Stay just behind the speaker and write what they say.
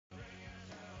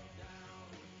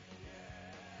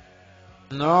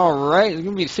Alright, it's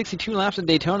going to be 62 laps in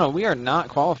Daytona. We are not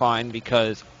qualifying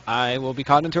because I will be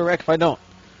caught into a wreck if I don't.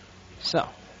 So.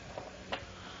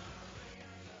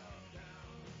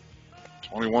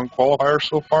 21 qualifiers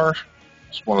so far.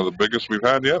 It's one of the biggest we've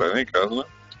had yet, I think, hasn't it?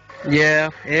 Yeah,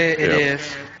 it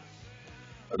is.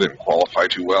 I didn't qualify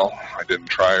too well. I didn't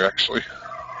try, actually.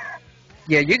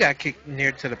 Yeah, you got kicked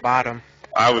near to the bottom.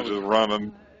 I was just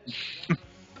running.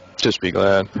 Just be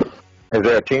glad. Is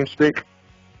there a team speak?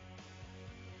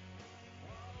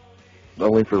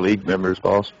 Only for league members,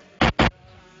 boss.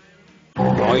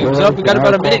 Volume's up. We've got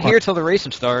about a minute here till the race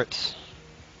starts.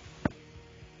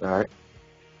 Alright.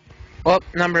 Well,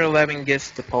 number 11 gets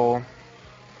the pole.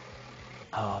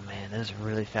 Oh man, there's a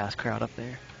really fast crowd up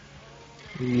there.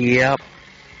 Yep.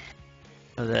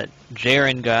 So that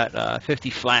Jaren got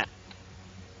 50 flat.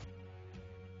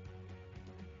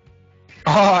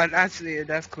 Oh, that's it.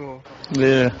 That's cool.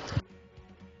 Yeah.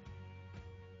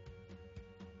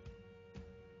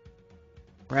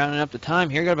 Rounding up the time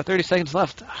here. Got about 30 seconds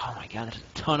left. Oh my god, there's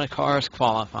a ton of cars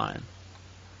qualifying.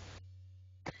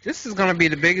 This is going to be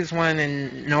the biggest one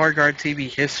in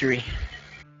NordgarTV history.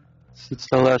 It's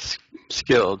the less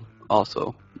skilled,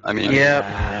 also. I mean,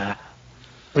 Yep.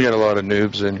 We got a lot of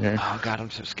noobs in here. Oh god, I'm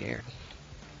so scared.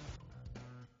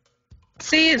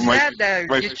 See, it's My that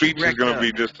speech is going to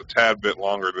be just a tad bit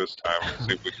longer this time. Let's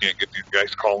see if we can't get these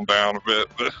guys calmed down a bit.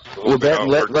 Well,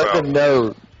 let them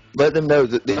know. Let them know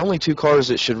that the only two cars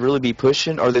that should really be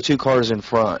pushing are the two cars in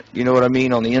front. You know what I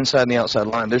mean? On the inside and the outside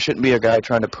line. There shouldn't be a guy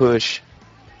trying to push.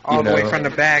 all the way from the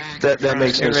back. That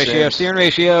makes no sense. Steering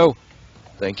ratio.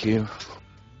 Thank you.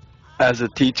 as a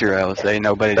teacher, I would say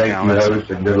nobody's counting.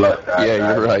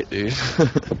 Yeah, you're right, dude.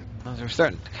 We're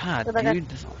starting. God, dude,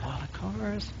 there's a lot of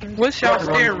cars. What's your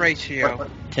steering ratio?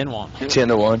 10-1.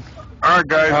 10-1. All right,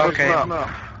 guys, Okay. listen up.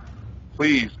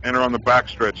 Please enter on the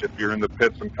backstretch if you're in the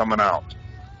pits and coming out.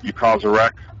 You cause a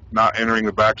wreck, not entering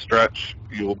the backstretch,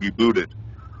 you will be booted.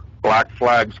 Black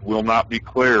flags will not be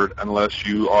cleared unless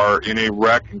you are in a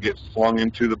wreck and get slung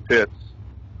into the pits.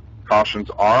 Cautions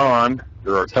are on.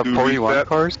 There are two 41 resets.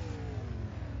 cars?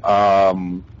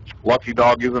 Lucky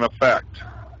dog is in effect.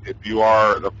 If you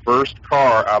are the first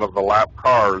car out of the lap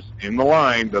cars in the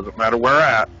line, doesn't matter where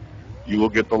at, you will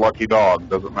get the lucky dog.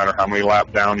 Doesn't matter how many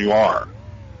lap down you are.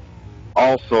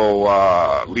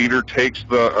 Also, leader takes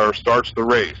starts the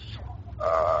race.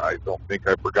 I don't think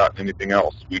I've forgotten anything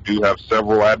else. We do have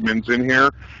several admins in here,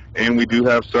 and we do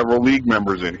have several league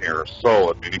members in here.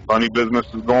 So if any funny business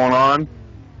is going on,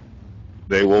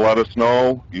 they will let us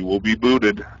know. You will be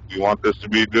booted. We want this to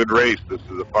be a good race. This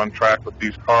is a fun track with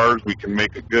these cars. We can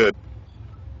make it good.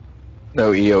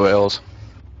 No EOLs.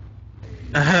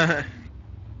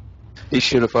 He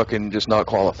should have fucking just not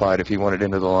qualified if he wanted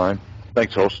into the line.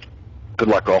 Thanks, host. Good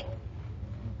luck, all.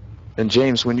 And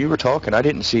James, when you were talking, I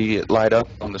didn't see it light up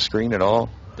on the screen at all.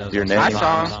 Your name? I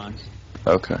saw him.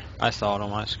 Okay. I saw it on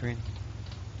my screen.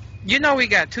 You know we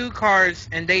got two cars,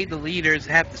 and they, the leaders,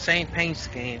 have the same paint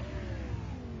scheme.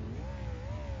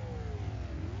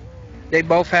 They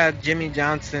both have Jimmy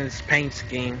Johnson's paint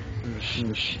scheme.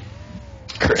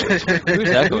 Great. Who's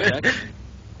that?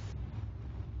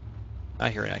 I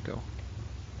hear an echo.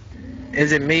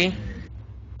 Is it me?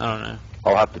 I don't know.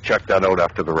 I'll have to check that out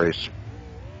after the race.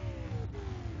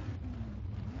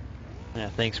 Yeah,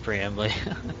 thanks, Preambly.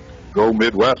 Go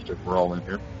Midwest if we're all in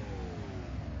here.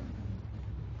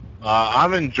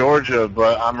 I'm in Georgia,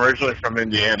 but I'm originally from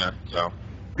Indiana, so.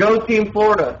 Go Team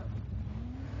Florida.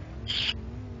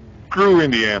 Screw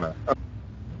Indiana.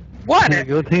 What?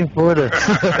 Go Team Florida.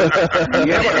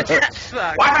 That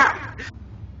sucks.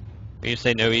 You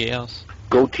say no ELs?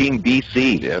 Go Team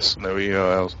BC. Yes, no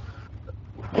EOLs.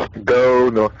 Go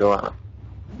North Carolina.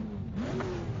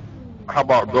 How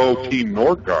about go Team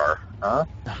Nordgar? Huh?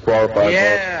 Qualified.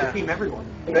 Yeah. Team everyone.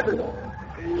 Team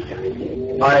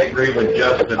everyone. I agree with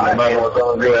Justin.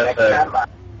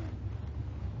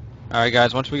 Alright,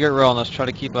 guys, once we get rolling, let's try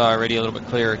to keep our radio a little bit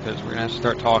clearer because we're going to have to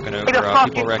start talking over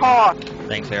people wrecking.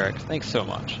 Thanks, Eric. Thanks so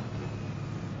much. Should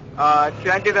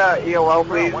I get a EOL,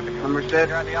 please? Number 6.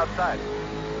 You're on the outside.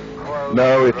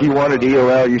 No, if you wanted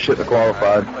EOL, you shouldn't have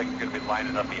qualified. Looks like you're going to be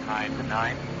lining up behind the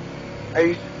 9. Are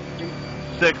you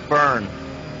 6 burn.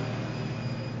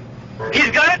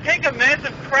 He's got to take a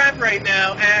massive crap right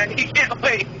now, and he can't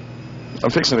wait.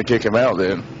 I'm fixing to kick him out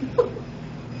then.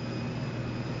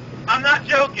 I'm not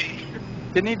joking.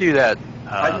 Didn't he do that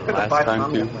I just got a last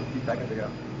time, too? like 2 seconds ago.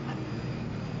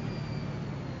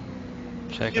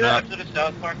 Check You it know out. that episode of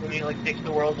South Park when he like takes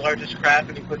the world's largest crap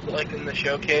and he puts it like in the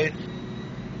showcase?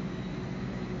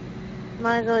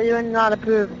 Michael, you are not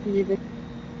approved of music.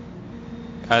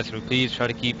 Guys, can we please try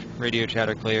to keep radio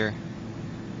chatter clear?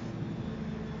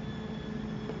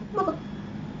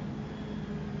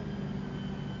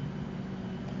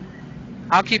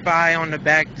 I'll keep an eye on the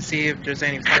back to see if there's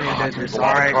any funny business. A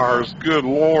lot of cars. Good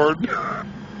Lord.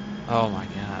 Oh my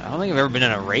God! I don't think I've ever been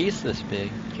in a race this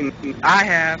big. I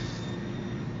have.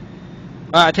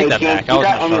 Well, I take that back. I was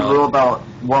in any rule about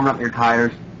warming up your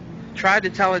tires? Tried to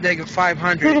Talladega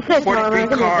 500, 43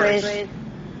 cars.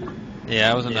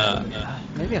 Yeah, I was in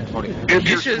maybe in 40. If You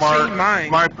you're should smart, see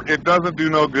mine. it doesn't do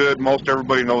no good. Most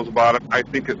everybody knows about it. I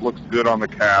think it looks good on the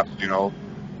cast, you know.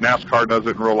 NASCAR does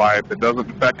it in real life. It doesn't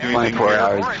affect anything. 24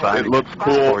 hours, It looks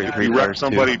cool. If you wreck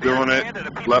somebody doing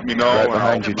it, let me know, Right and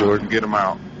behind you, Jordan. Get them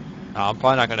out. No, I'm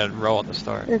probably not going to roll at the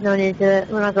start. There's no need to it.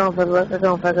 We're not going for the We're not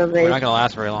going to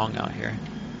last very long out here.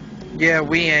 Yeah,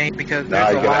 we ain't because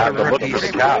there's a lot of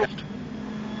rookies.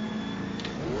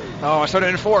 Oh, I started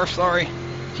in fourth. Sorry.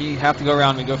 If you have to go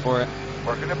around me, go for it.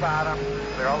 Working the bottom.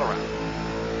 They're all around.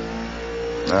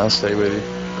 I'll stay with you.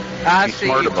 I see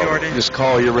you, Jordan. Just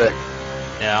call your wreck.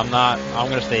 Yeah, I'm not. I'm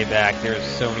going to stay back. There's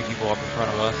so many people up in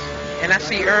front of us. And I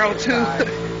see Earl too.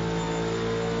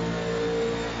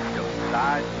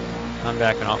 I'm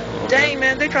backing off a little Dang, bit.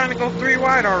 man, they're trying to go 3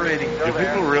 wide already. Do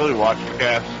people really watch the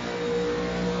cast?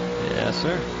 Yes,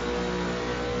 sir.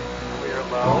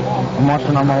 I'm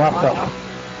watching on my laptop.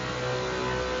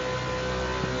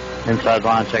 Inside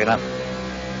line, check it out.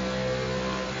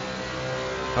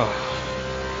 Oh.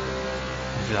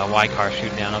 See that white car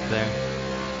shooting down up there.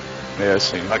 Yeah, I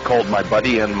see. I called my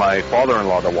buddy and my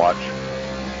father-in-law to watch.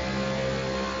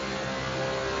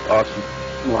 Awesome.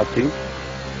 Watching.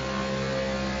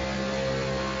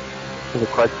 So the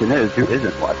question is, who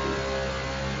isn't watching?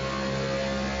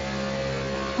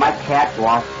 My cat's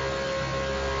lost.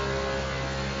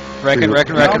 Wrecking. Wreck.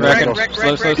 Slow.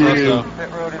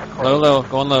 Low,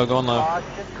 going low.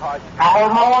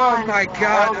 Oh my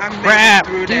God, I made Crap, it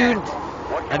through dude.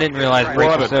 that. I didn't realize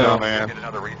brakes were so. man. Get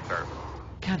another restart.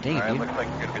 God dang it, dude. Looks like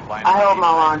you get a good line. I hold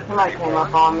my line. Somebody came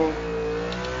up on me.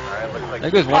 Alright, looks like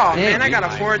There goes one. Oh Damn, man, I got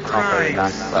dude. a 4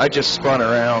 times. I just spun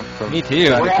around from Me too.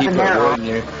 trying to keep avoiding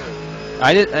you.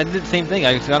 I did the same thing.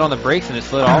 I just got on the brakes and it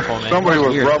slid off on me. Somebody That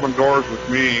was weird. rubbing doors with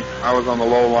me. I was on the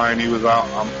low line. He was out.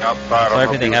 I'm outside. Sorry I if don't know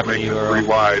anything if happened he to was you, making it pretty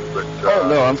wide, but Oh,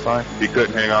 no, I'm fine. he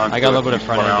couldn't hang on. I got a little bit of He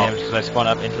front spun end out. damage because I spun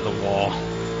up into the wall.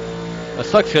 It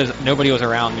sucks because nobody was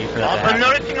around me for that to I'm happen.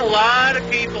 noticing a lot of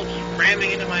people just ramming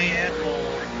into my asshole,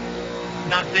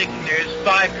 not thinking there's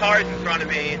 5 cars in front of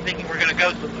me and thinking we're going to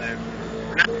go somewhere.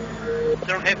 We're not.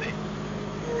 Don't hit me.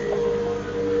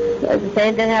 The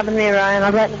same thing happened to me, Ryan.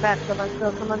 I'm right in the back, so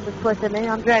someone just pushed at me.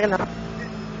 I'm dragging them.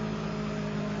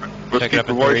 Let's Check it keep up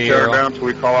the in voice 3, chatter Earl. down until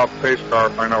we call out the pace car,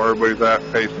 find out where everybody's at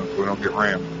pacing so we don't get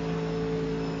rammed.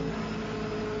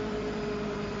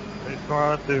 Pace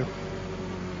car out there.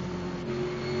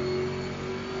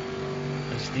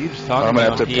 This dude's talking I'm going to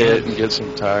have about to PA. pit and get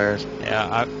some tires.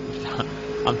 Yeah,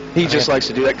 He just likes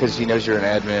to do that because he knows you're an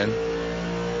admin.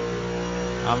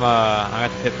 I'm gonna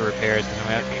have to pit for repairs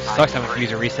because it sucks having to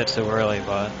use a reset so early,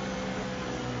 but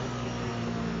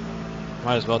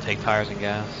might as well take tires and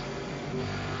gas.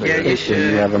 Yeah, you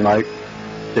should. have a mic.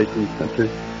 Safety sensor.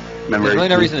 There's really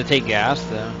no reason to take gas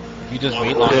though. If you just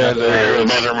wait long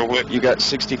enough. You got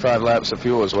 65 laps of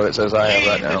fuel is what it says I have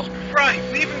right now. Jesus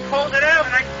Christ, we even called it out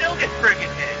and I still get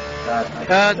friggin'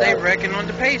 hit. They reckon on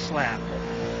the pace lap.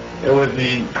 It was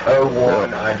the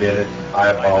 01. I did it. I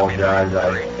apologize.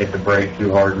 I hit the brake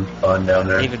too hard and spun down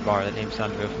there. David Barr, that name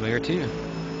sounds real familiar too.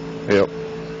 Yep.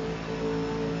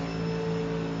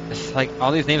 It's like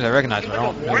all these names I recognize, but I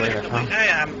don't know where they're from.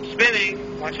 Hey, I'm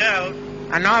spinning. Watch out.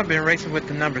 I know I've been racing with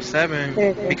the number 7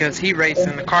 because he raced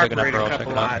in the carburetor a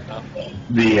couple lot.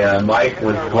 The mic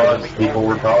was plugged. People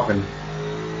were talking.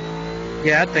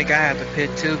 Yeah, I think I have to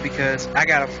pit too because I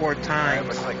got a 4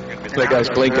 times. That guy's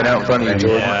blinking out in front of you,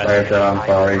 Jordan. Yeah. Like I said, I'm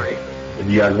sorry. If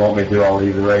you guys want me to, I'll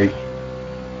leave the race.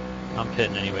 I'm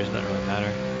pitting anyways, it doesn't really matter.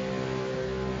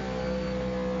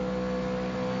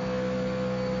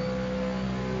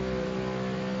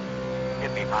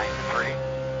 Get behind 3.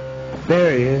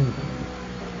 There he is.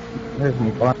 There's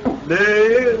me. There he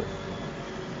is.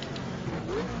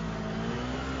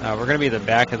 We're gonna be at the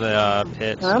back of the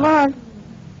pit. So Come on.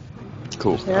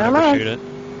 Cool. I'll Come never on. shoot it.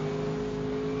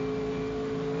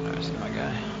 Alright, see my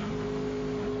guy.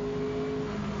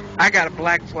 I got a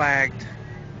black flagged.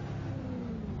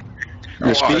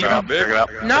 You're speeding?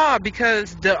 No,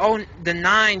 because the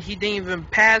 9 he didn't even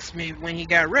pass me when he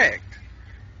got wrecked,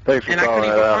 Thanks for and I calling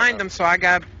couldn't that even out. find him, so I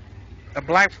got a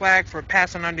black flag for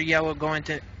passing under yellow, going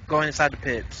inside the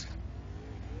pits.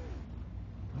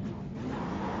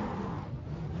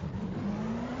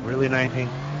 Really, 19?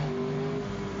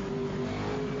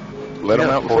 Let him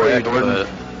out before you, Jordan.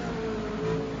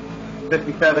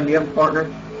 57, do you have a partner?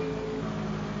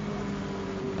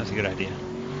 That's a good idea.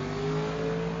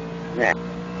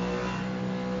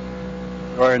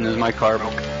 Jordan, is my car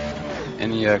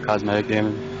any cosmetic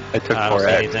damage? I took I don't 4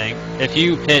 see X. anything. If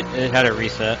you pit, it had a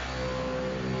reset.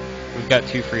 We've got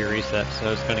 2 free resets,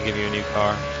 so it's going to give you a new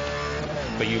car.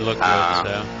 But you look good,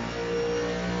 so.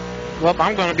 Well,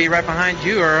 I'm going to be right behind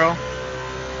you, Earl.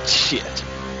 Shit.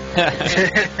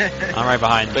 I'm right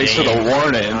behind Thanks for James. the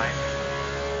warning.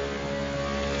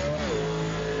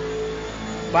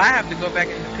 But I have to go back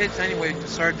in the pits anyway to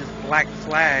start this black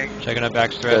flag. Checking a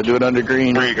back Gotta stretch. do it under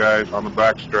green. 3 guys on the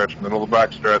back stretch, middle of the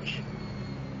back stretch.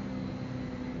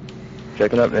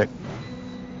 Checking up, Nick.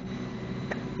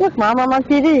 Look, Mom, I'm on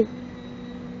TV.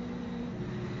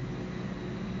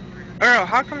 Earl,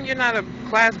 how come you're not a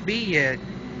Class B yet?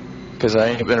 Because I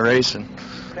ain't been racing.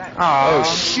 Oh, Oh,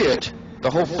 shit.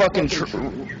 The whole fucking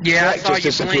yeah, I track saw just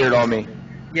you disappeared blink. on me.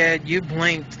 Yeah, you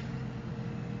blinked.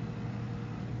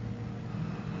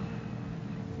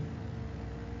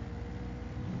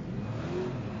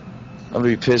 I'm gonna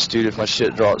be pissed, dude, if my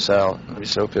shit drops out. I'm gonna be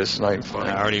so pissed. It's not even funny.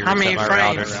 I already How many reset my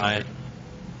router frames? tonight.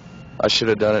 I should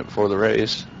have done it before the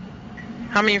race.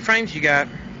 How many frames you got?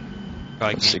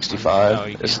 Probably can't- 65. No,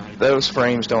 you can't. Those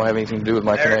frames don't have anything to do with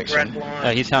my connection.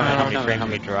 He's telling me how many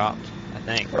frames he dropped, I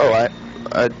think. Oh,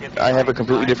 I have a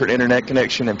completely different internet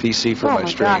connection and PC for Oh my my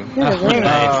stream. God, this is weird.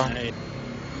 Nice.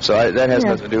 So that has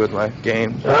nothing to do with my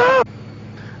game.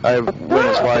 I went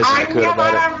as wise as I could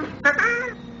about it.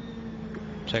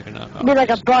 Checking up. It'd be like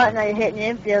a button that you hit in the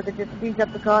infield that just speeds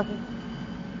up the crossing.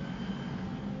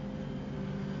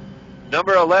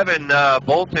 Number 11,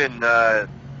 Bolton,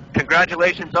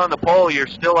 congratulations on the pole. You're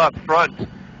still up front.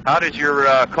 How does your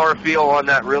car feel on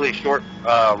that really short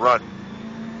run?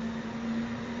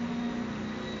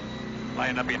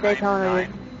 Line up behind Daytona.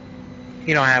 9.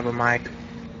 You don't have a mic.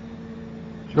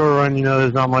 Short run, you know,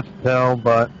 there's not much to tell,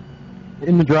 but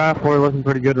in the draft, we're looking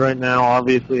pretty good right now.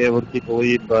 Obviously able to keep the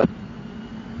lead, but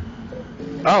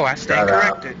Oh, I stand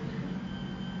corrected.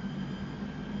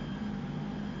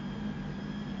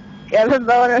 Kevin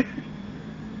Boner.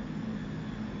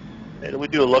 hey, we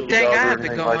do a lucky Dang, dog I or have to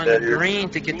anything go like on that here. green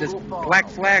to get this black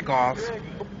flag off.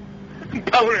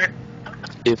 Boner.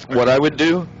 If what I would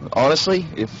do, honestly,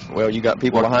 you got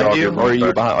people What behind dog you, is or are on you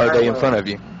back? behind? Are they in front of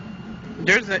you?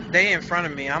 They in front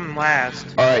of me. I'm last.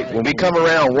 All right, when we come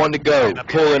around, 1 to go,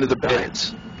 pull into the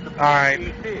pits. All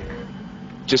right.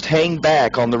 Just hang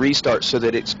back on the restart so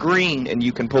that it's green and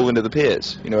you can pull into the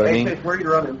pits. You know what I mean? Where are you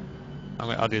running?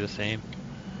 I'll do the same.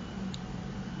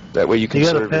 That way you can You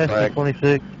got a serve it pass back,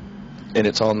 26. and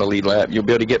it's on the lead lap. You'll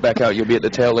be able to get back out. You'll be at the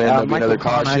tail end. There'll be another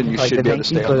caution. You should be able to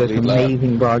stay on the lead lap.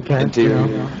 Amazing broadcast. In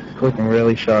theory. It's looking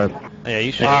really sharp. Yeah,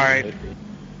 you should. All right.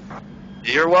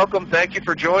 You're welcome. Thank you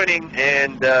for joining,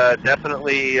 and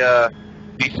definitely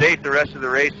be safe the rest of the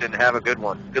race and have a good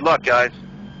one. Good luck, guys.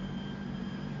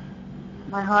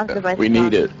 My Honda device. We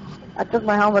need it. I took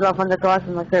my helmet off on the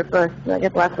crossing like third first. So I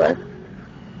get black flag.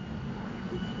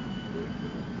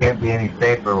 Can't be any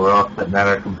safer. We're all sitting at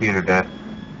our computer desk.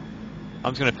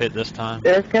 I'm just going to pit this time.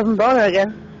 There's Kevin Boner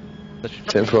again.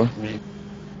 Tempo.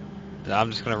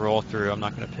 I'm just going to roll through. I'm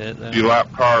not going to pit then. Few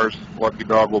lap cars, Lucky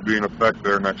Dog will be in effect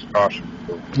there next caution.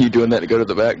 You doing that to go to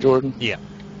the back, Jordan? Yeah.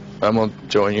 I'm going to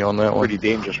join you on that one. Pretty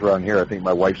dangerous run here. I think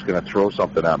my wife's going to throw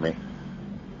something at me.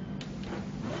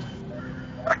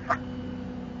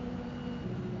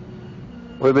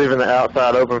 We're leaving the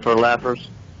outside open for lappers.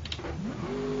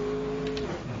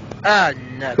 No.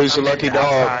 Who's the lucky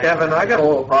dog? Kevin, I got a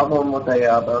little problem with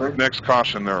a boner. Next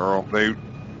caution there, Earl. They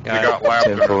Got got it. lapped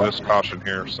Tempo. into this caution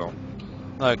here, so.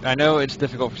 Look, I know it's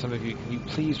difficult for some of you. Can you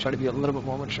please try to be a little bit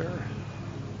more mature?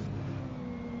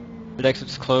 The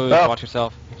exit's closed. Oh. Watch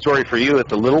yourself. Sorry for you,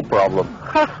 it's a little problem.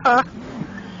 You're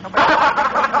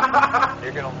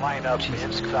going to line up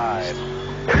inside.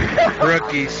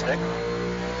 Rookies.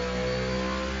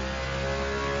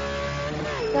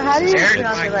 So how do you Eric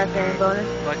pronounce might- your last name, Boner?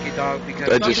 Lucky dog because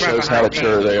That just he's right shows how behind me.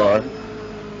 mature they are.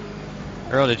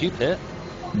 Earl, did you pit?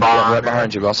 Yeah, I'm right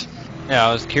behind you, boss. Yeah,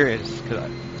 I was curious. Cause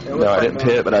No, I didn't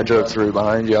pit, but I drove through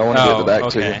behind you. I want to get in the back to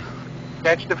okay. you.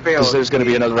 Catch the Because field. there's going to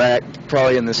be another rack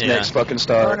probably in this Yeah. next fucking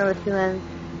start. Boner with 2 ends.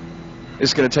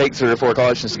 It's going to take 3 or 4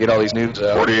 cautions to get all these noobs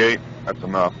out. 48, that's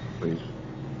enough, please.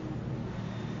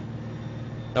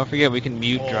 Don't forget, we can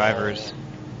mute drivers.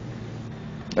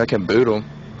 I can boot them.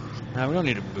 No, we don't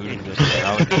need to boot them just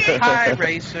now. Hi,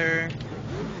 racer.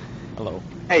 Hello.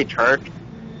 Hey, Turk.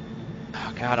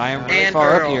 Oh, God, I am really And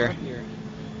far Earl. up here.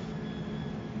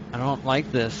 I don't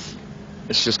like this.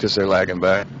 It's just because they're lagging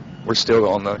back. We're still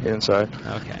on the inside,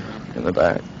 Okay. in the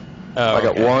back. Oh, I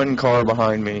got okay. 1 car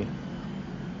behind me.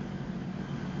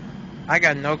 I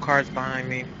got no cars behind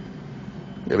me.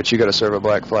 Yeah, but you got to serve a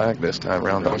black flag this time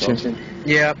around, don't you?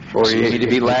 Yep. Or you need to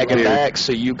be lagging back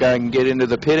so you can get into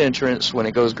the pit entrance when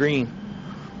it goes green.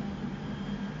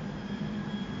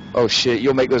 Oh shit,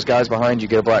 you'll make those guys behind you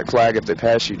get a black flag if they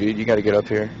pass you, dude. You got to get up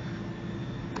here.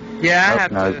 Yeah, I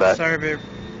have to serve it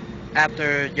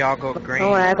after y'all go green.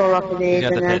 Oh, I go up to He's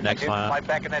got the pit next lap.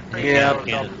 Yeah.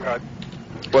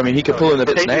 Well, I mean, he could pull in the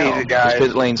pits now. His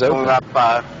pit lane's open.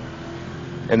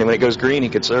 And then when it goes green, he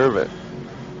could serve it.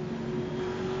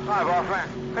 Alright,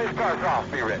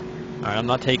 I'm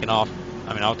not taking off.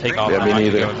 I mean, I'll take off. Yeah, I'm me not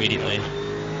going to neither. go immediately.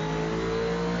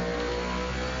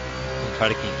 I'll try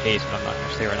to keep pace, but I'm not going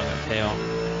to stay right on that tail.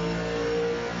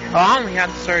 Oh, I only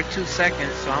have to serve 2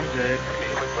 seconds, so I'm good.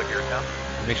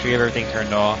 Make sure you have everything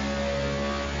turned off.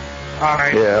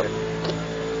 Alright. Yeah.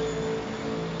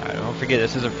 Alright, don't forget,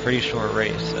 this is a pretty short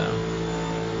race, so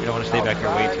you don't want to stay back here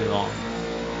way too long.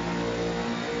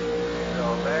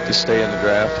 Just stay in the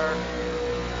draft.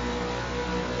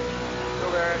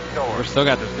 We're still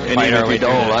got this And fight even our if way you through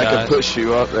don't, this, I guys. could push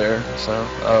you up there. So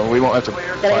we won't have to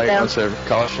fight once they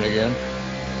caution again.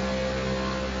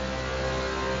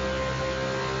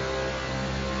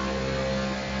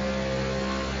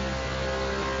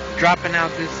 Dropping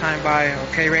out this time by,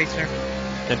 okay, Racer?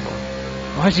 10-4.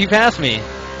 Why'd you pass me?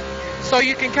 So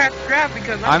you can catch the draft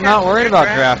because I'm not worried about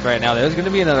draft right now. There's going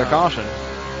to be another caution.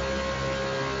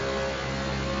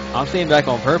 I'm staying back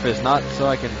on purpose, not so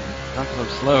I can, not because I'm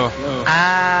slow. No.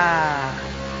 Ah.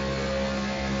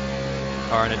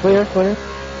 Car in it. Clear.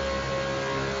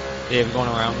 Yeah, we're going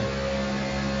around.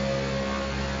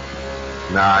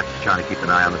 Nah, just trying to keep an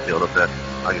eye on the field a bit.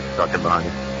 I'll get stuck in behind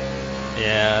you.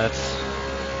 Yeah, that's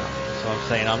what I'm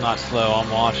saying. I'm not slow. I'm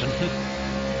watching.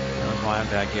 That's why I'm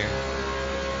back here.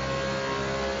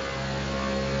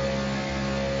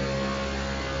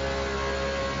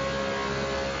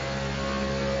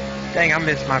 Dang, I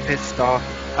missed my pit stop.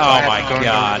 Oh my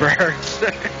god.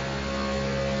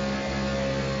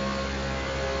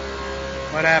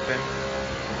 What happened?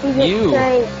 You.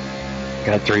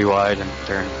 Got 3 wide and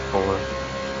turn 4.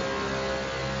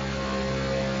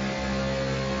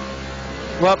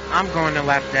 Well, I'm going to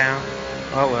lap down.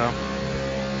 Oh well.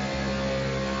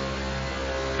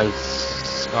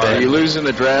 Are you losing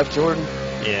the draft, Jordan?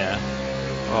 Yeah.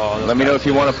 Oh, let me know if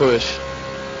you want to push.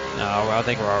 No, I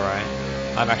think we're alright.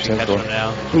 I'm actually catching them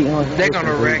now. They're going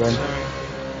to wreck soon.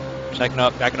 Checking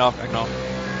up, backing off.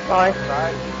 Bye.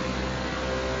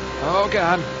 Oh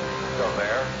god. Go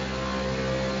there.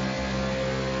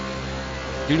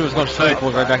 Dude was going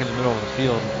circles right back in the middle of the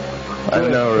field. I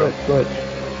know.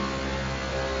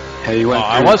 Hey, you went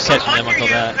I was catching them until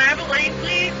that. Can I have a lane,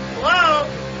 please? Hello?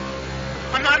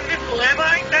 I'm not invisible, am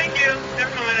I? Thank you.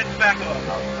 Never mind, I just back off.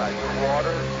 Outside your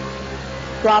water.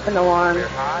 Dropping the one. Clear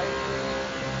high.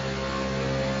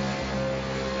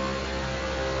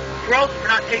 Gross for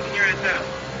not taking your ass out.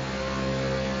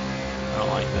 I don't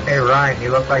like that. Hey Ryan, you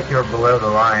look like you were below the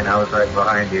line. I was right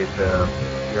behind you, so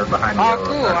you're behind me. Oh,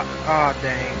 cool. Oh,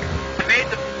 dang. I made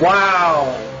the...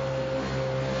 Wow.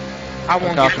 I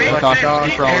won't Caution, get lucky, caution, dog.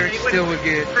 keep rolling. Eric still would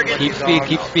get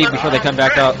Keep speed before they come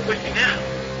back up.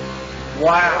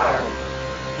 Wow.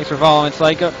 Thanks for following,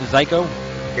 Zyko.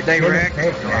 They wrecked.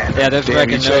 Yeah, there's Damn,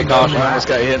 wrecking, you no checked caution. I almost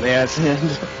got hit in the ass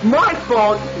end. My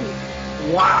fault.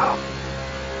 Wow.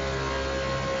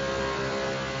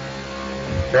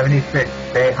 76.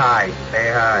 Stay high. Stay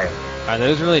high.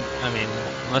 There's really, I mean,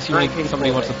 unless you really,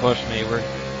 somebody wants to push me, we're...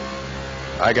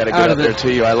 I got to get up there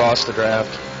to you. I lost the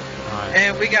draft. Alright.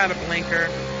 And we got a blinker.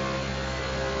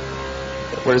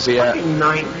 Where's he at?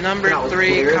 Number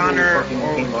 3, Connor,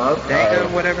 or Data,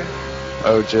 whatever.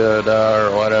 Ojeda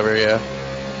or whatever, yeah.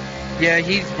 Yeah,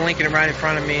 he's blinking right in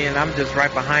front of me, and I'm just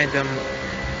right behind him.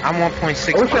 I'm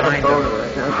 1.6 behind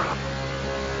him.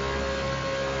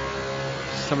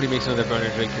 Somebody makes another boner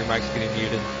drink, your mic's getting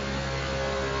muted.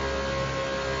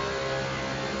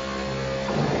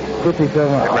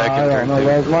 57. I don't know,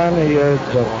 guys. Mine is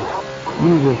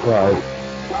usually right.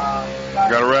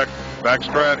 Got a wreck. Back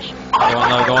stretch.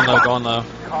 Going low.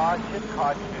 Caution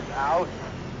is out.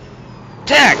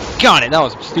 Daggone it, that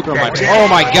was stupid on my... Oh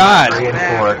my god! 3 and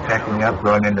 4, checking up,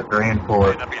 going into 3 and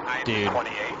 4. Dude.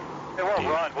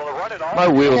 My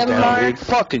wheel's down, dude.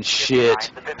 Fucking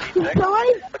shit.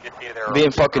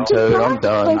 Being fucking towed. I'm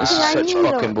done. This is such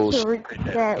fucking bullshit.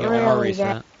 Yeah, I'll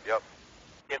reset. Yep.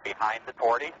 Get behind the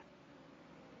 40.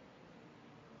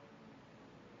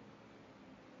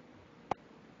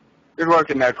 Good work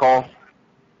in that call.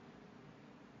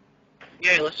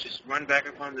 Yeah, let's just run back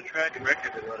up on the track and wreck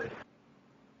everybody.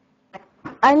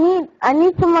 I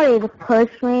need somebody to push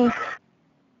me.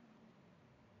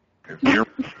 You're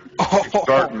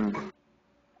starting.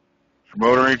 If your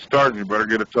motor ain't starting, you better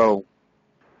get a tow.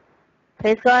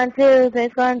 Pace car on 2,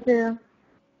 pace car on 2.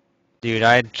 Dude,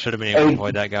 I should have been able to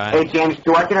avoid that guy. Hey, James,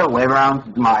 do I get a way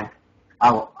around? I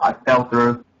fell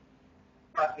through.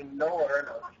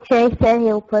 Chase said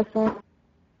he'll push me.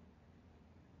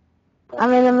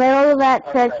 I'm in the middle of that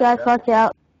stretch, guys. Watch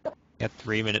out. Got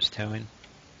 3 minutes towing.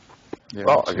 Yeah,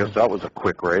 well, I guess that was a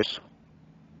quick race.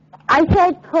 I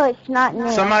said push, not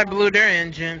nail. Somebody blew their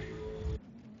engine.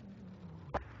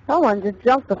 Someone just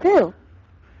jumped the field.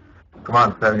 Come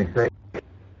on, 76.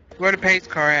 Where the pace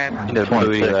car at? The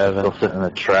 26 still sitting in the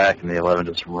track, and the 11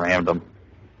 just rammed them.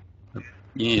 You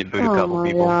need to boot a couple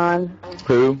people. God.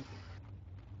 Who?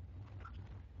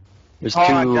 There's Hold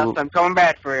on, two. Justin, I'm coming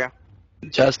back for you.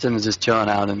 Justin is just chilling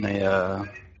out in the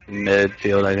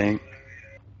midfield, I think.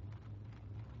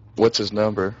 What's his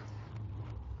number?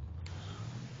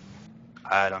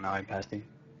 I don't know. I passed him.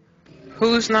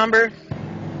 Whose number?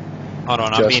 Hold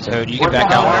on, I'm being towed. You get back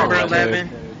out Number there. 11.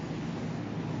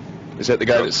 Is that the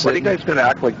guy that's What are you sitting? guys going to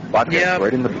act like buttheads Yep.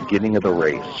 right in the beginning of the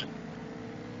race?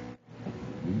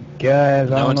 Guys,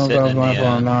 No I don't one's know if sitting that was in my the,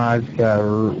 fault or not. I just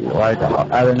got, like,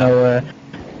 out of nowhere.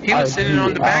 He was sitting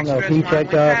on the I back don't know if stretch he when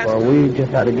checked we up passed or him. we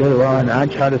just had a good run. I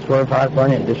tried to swerve high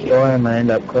front and destroy him and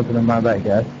end up clipping him my back,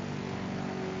 guys.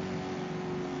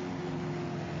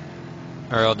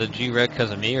 Earl, did you wreck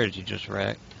because of me, or did you just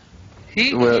wreck?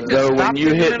 Well, no, when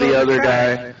you hit the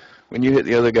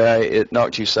other guy, it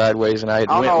knocked you sideways, and I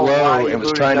went low and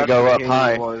was trying to go up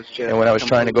high. And when I was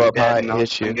trying to go up high, it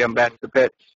hit you. Get him back to the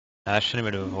pit. I shouldn't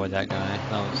have been able to avoid that guy.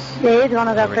 That was Yeah, he's one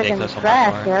of that freaking ridiculous on my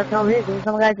track. part. Yeah, that's no reason.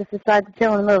 Some guy just decided to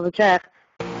chill in the middle of the track.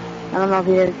 I don't know if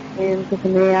he didn't kiss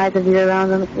me. I had to be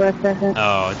around him at the last second.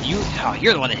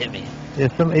 You're the one that hit me. Yeah,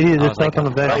 some idiot I just was stuck on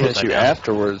the back. I hit you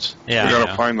afterwards. Yeah, We I got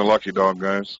know. to find the lucky dog,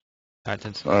 guys. All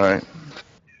right.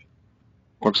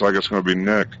 Looks like it's going to be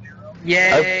Nick.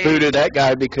 Yay. I booted that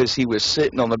guy because he was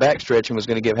sitting on the backstretch and was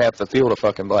going to give half the field a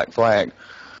fucking black flag.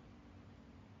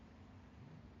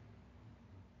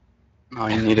 Oh,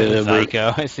 you needed a boot.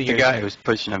 Psycho. I see The your guy who was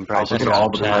pushing him probably just all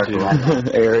got the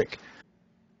chatted. Eric.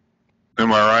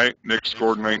 Am I right? Nick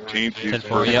scored 19th. He's 10-4,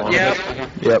 first yep. one.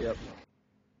 Yep.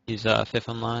 He's fifth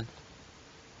in line.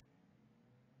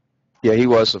 Yeah, he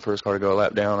was the first car to go a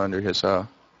lap down under his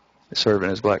serving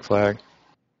his black flag.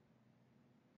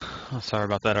 Oh, sorry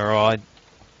about that, Earl.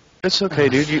 It's okay,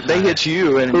 dude. They hit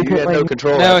you, and you had no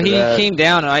control. No, after he that. came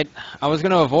down, and I was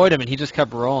going to avoid him, and he just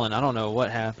kept rolling. I don't know what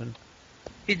happened.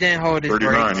 He didn't hold his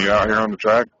 39, brakes. you out here on the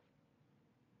track?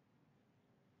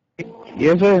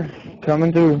 Yes, sir.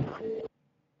 Coming through.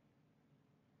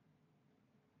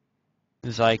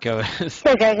 Psycho is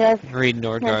Okay, guys. reading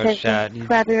Nordgar's chat.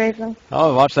 Crappy racing.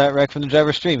 Oh, watch that wreck from the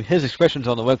driver's stream. His expressions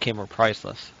on the webcam were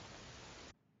priceless.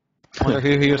 Wonder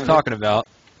who he was talking about.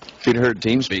 If you'd heard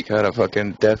TeamSpeak, I'd have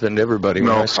fucking deafened everybody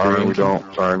when I No, sorry, screamed. we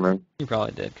don't. Sorry, man. He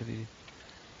probably did, because he...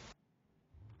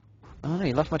 Oh, no,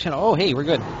 he left my channel. Oh, hey, we're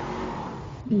good.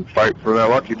 Fight for that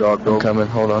lucky dog, though. I'm coming.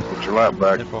 Hold on. Put your lap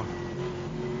back. 10-4.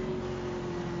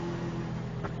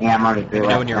 Yeah, I'm already through. You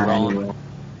know when you're rolling.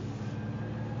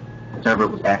 The server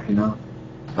was acting up.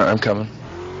 All right, I'm coming.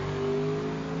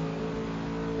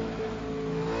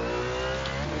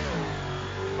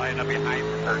 Line up behind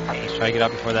the 13. Let's try to get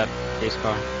out before that pace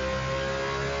car.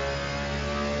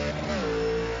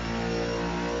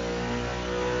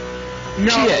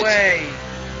 No Shit. way.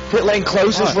 Pit lane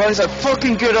closes, runs. I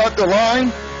fucking get out the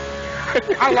line.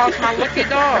 I lost my lucky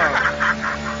dog.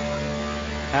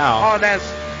 How? Oh,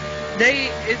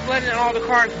 it's letting all the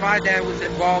cars by that was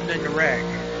involved in the wreck.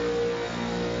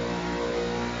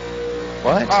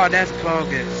 What? Oh, that's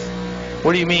bogus.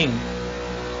 What do you mean?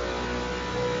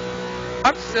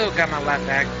 I've still got my lap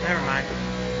back. Never mind.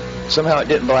 Somehow it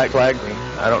didn't black flag me.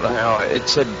 I don't know how. It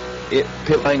said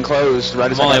pit lane closed right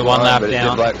as I'm I only got one the line, lap but it down.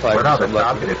 did black flag. We're not me, the so I'm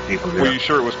lucky. talkative people Were here. you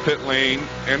sure it was pit lane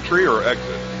entry or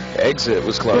exit? Exit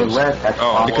was They closed. left. That's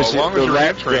Oh, well, Because as long the as you're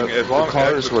lap- entering, the- as the long as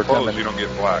cars exit's were closed, coming. you don't get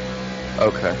black.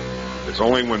 Okay. It's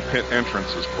only when pit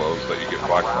entrance is closed that you get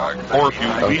black flag. Or if you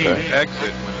leave Okay. exit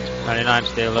when it's closed. 99,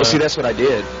 stay low. Well, see, that's what I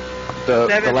did. The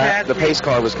Seven pace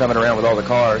car was coming around with all the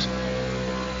cars.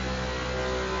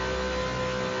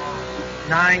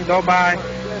 9, go by.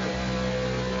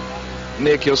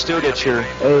 Nick, you'll still get your...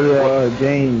 Hey,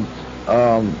 James.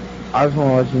 I just want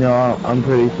to let you know I'm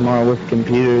pretty smart with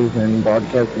computers and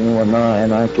broadcasting and whatnot,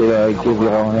 and I could give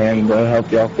y'all a hand to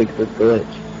help y'all fix this glitch.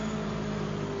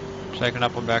 Checking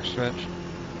up on backstretch.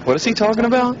 What is he talking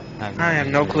about? I have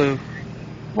no clue.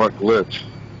 What glitch?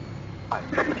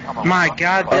 My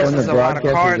God, this Oh, and is the a lot of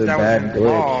broadcast cars is a that bad was glitch.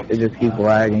 involved. It just keeps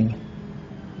lagging.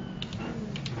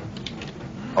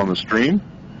 On the stream?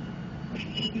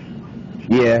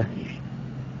 Yeah.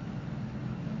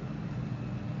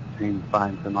 seem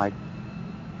fine to my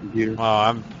computer. Well,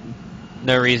 I'm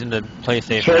no reason to play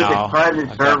safe Chose now. a private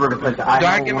server because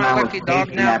I know when I was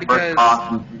chasing that first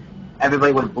caution,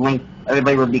 everybody would blink,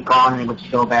 everybody would be gone, and they would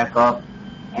show back up,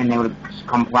 and they would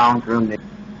come plowing through them.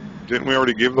 Didn't we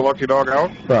already give the lucky dog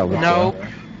out? Probably. No,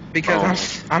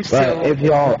 because I'm still. But if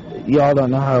y'all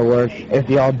don't know how to work, if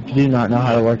y'all do not know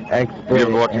how to work exploit Give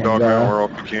the lucky dog out where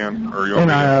else you can, or you want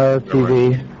me to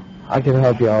TV, I can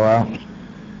help y'all out.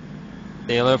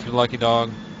 Say hello for the lucky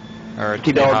dog. Or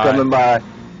Lucky dog coming by.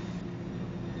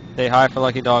 Stay high for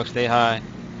lucky dog. Stay high.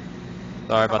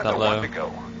 Sorry about that low.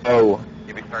 Oh.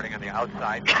 You'll be starting on the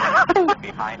outside,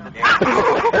 behind the gate.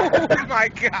 Oh my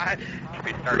God!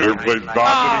 Everybody's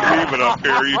dodging me, but I'm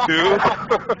here, you too.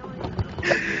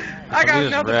 I got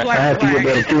another black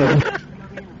flag.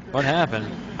 What happened?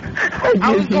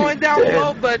 I was going down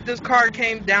below, but this car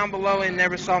came down below and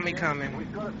never saw me coming.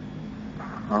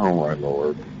 Oh my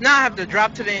lord. Now I have to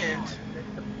drop to the end.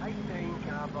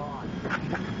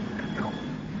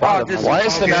 Why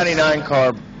is the 99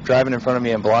 car driving in front of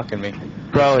me and blocking me?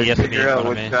 Probably yes, figure out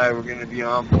which side we're gonna be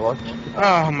on for.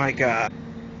 Oh my God.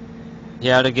 He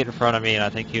had to get in front of me, and I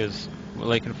think he was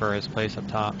looking for his place up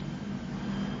top.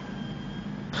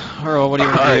 Earl, what do you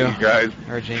want to do?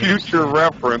 Alright, you guys, future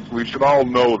reference, we should all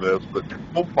know this, but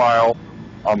profile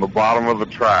on the bottom of the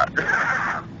track.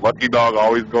 Lucky dog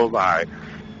always goes high.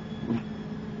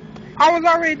 I was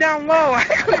already down low. I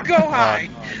couldn't go high.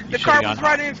 The car was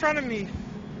right in front of me.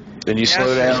 Then you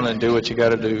slow down and do what you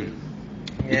gotta do.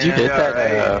 Did you hit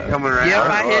that? Coming around? Yep,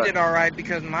 I hit it all right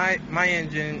because my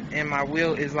engine and my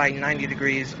wheel is like 90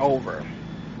 degrees over.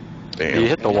 Damn. You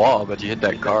hit the wall, but you hit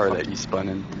that car that you spun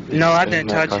in. No, I didn't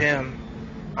touch him.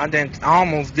 I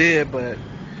almost did, but.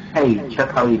 Hey,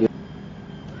 check how you do.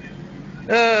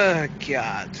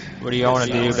 God. What do y'all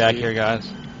want to do back here, guys?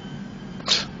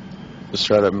 Just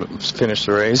try to finish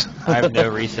the race. I have no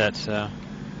resets, so.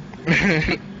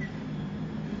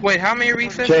 Wait, how many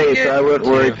resets Chase, did you get? I wouldn't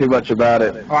worry too much about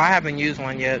it. Oh, I haven't used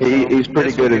one yet. He's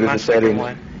pretty good at his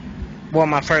settings. Well,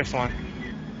 my first one.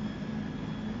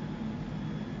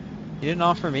 He didn't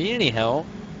offer me any help.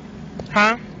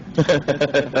 Huh?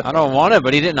 I don't want it,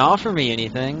 but he didn't offer me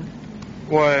anything.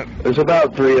 What? There's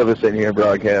about 3 of us in here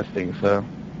broadcasting, so.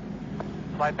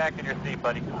 Slide back in your seat,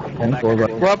 buddy.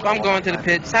 Well, I'm going to the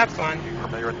pits. Have fun.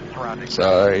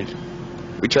 Sorry.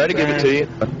 We tried to give it to you.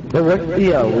 But what's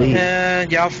the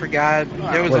elite? Y'all forgot.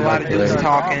 There was a lot of dudes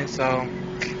talking, so.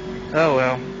 Oh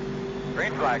well.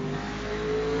 Green flag.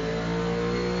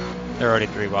 They're already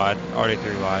 3 wide. Already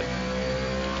 3 wide.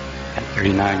 At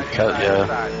 39 cut, yeah.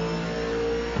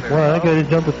 Well, I gotta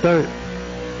jump a third.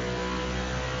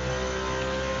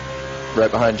 Right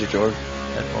behind you, George.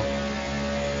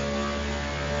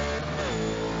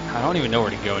 I don't even know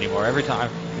where to go anymore. Every time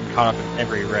I'm caught up in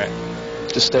every wreck.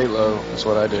 Just stay low. That's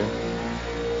what I do.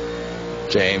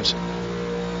 James.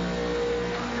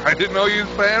 I didn't know you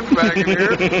was fans back in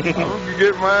here. I hope you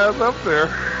get my ass up there.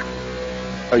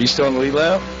 Are you still in the lead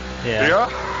lap? Yeah.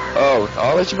 Oh,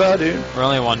 I'll let you by, dude. We're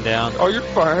only 1 down. Oh, you're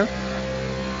fine.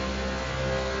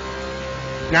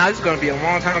 Now it's going to be a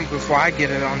long time before I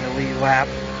get it on the lead lap.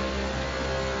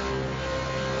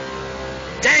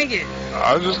 Dang it!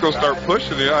 I was just going to start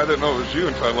pushing you. I didn't know it was you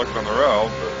until I looked on the rail.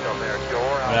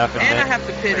 What happened? And I have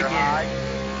to pit again.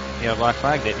 You have a black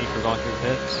flag, didn't you, for going through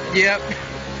pits? Yep.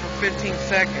 For 15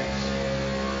 seconds.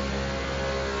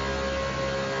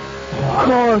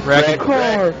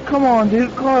 Car, come on,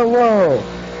 dude, car, whoa.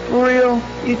 For real?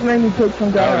 You just made me put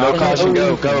some guy No caution,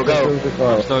 go.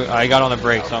 I'm still, I got on the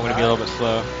brake, so I'm going to be a little bit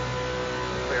slow.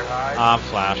 I'm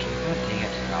flashing. Dang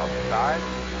it.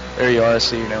 There you are, I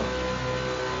see you now.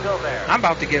 Still there. I'm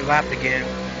about to get lapped again.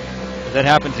 If that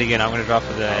happens again, I'm going to drop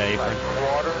to the apron.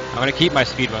 I'm going to keep my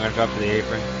speed, but I'm going to drop to the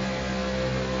apron.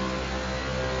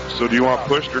 So do you want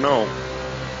pushed or no?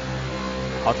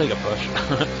 I'll take a push.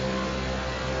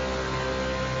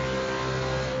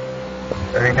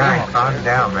 Very nice. Calm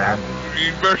down, man.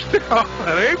 You better stay off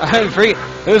that apron.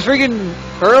 It was freaking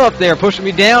Earl up there pushing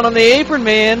me down on the apron,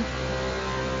 man.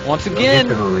 Once again,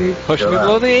 pushing me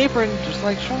below the apron, just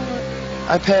like Charlotte.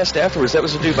 I passed afterwards. That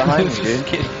was a dude behind me, dude.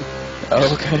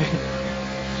 Oh, okay.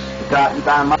 You got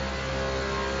him up.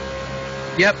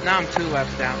 Yep, now I'm 2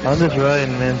 laps down. I'm just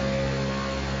riding, man.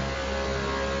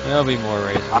 There'll be more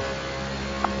races.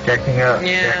 Checking up,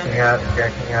 Yeah.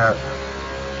 checking up.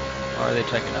 Or are they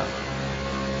checking out?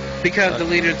 Because the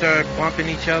leaders are bumping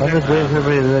each I'm other. just waiting for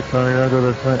everybody to that corner. I'll go to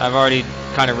the front. I've already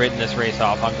kind of written this race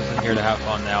off. I'm just in here to have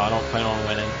fun now. I don't plan on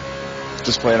winning.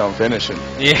 Just plan on finishing.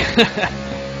 Yeah.